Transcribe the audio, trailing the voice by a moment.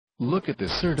Look at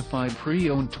this certified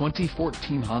pre-owned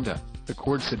 2014 Honda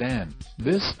Accord sedan.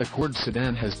 This Accord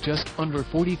sedan has just under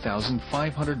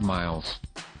 40,500 miles.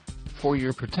 For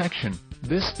your protection,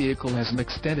 this vehicle has an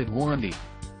extended warranty.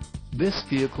 This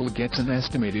vehicle gets an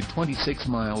estimated 26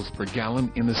 miles per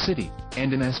gallon in the city,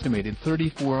 and an estimated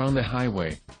 34 on the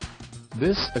highway.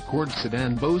 This Accord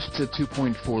sedan boasts a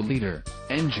 2.4-liter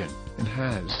engine, and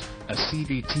has a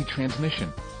CVT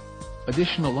transmission.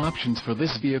 Additional options for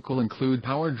this vehicle include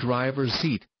power driver's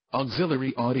seat,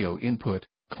 auxiliary audio input,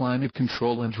 climate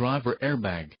control and driver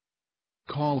airbag.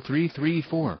 Call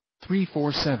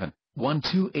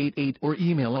 334-347-1288 or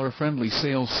email our friendly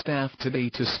sales staff today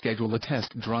to schedule a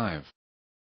test drive.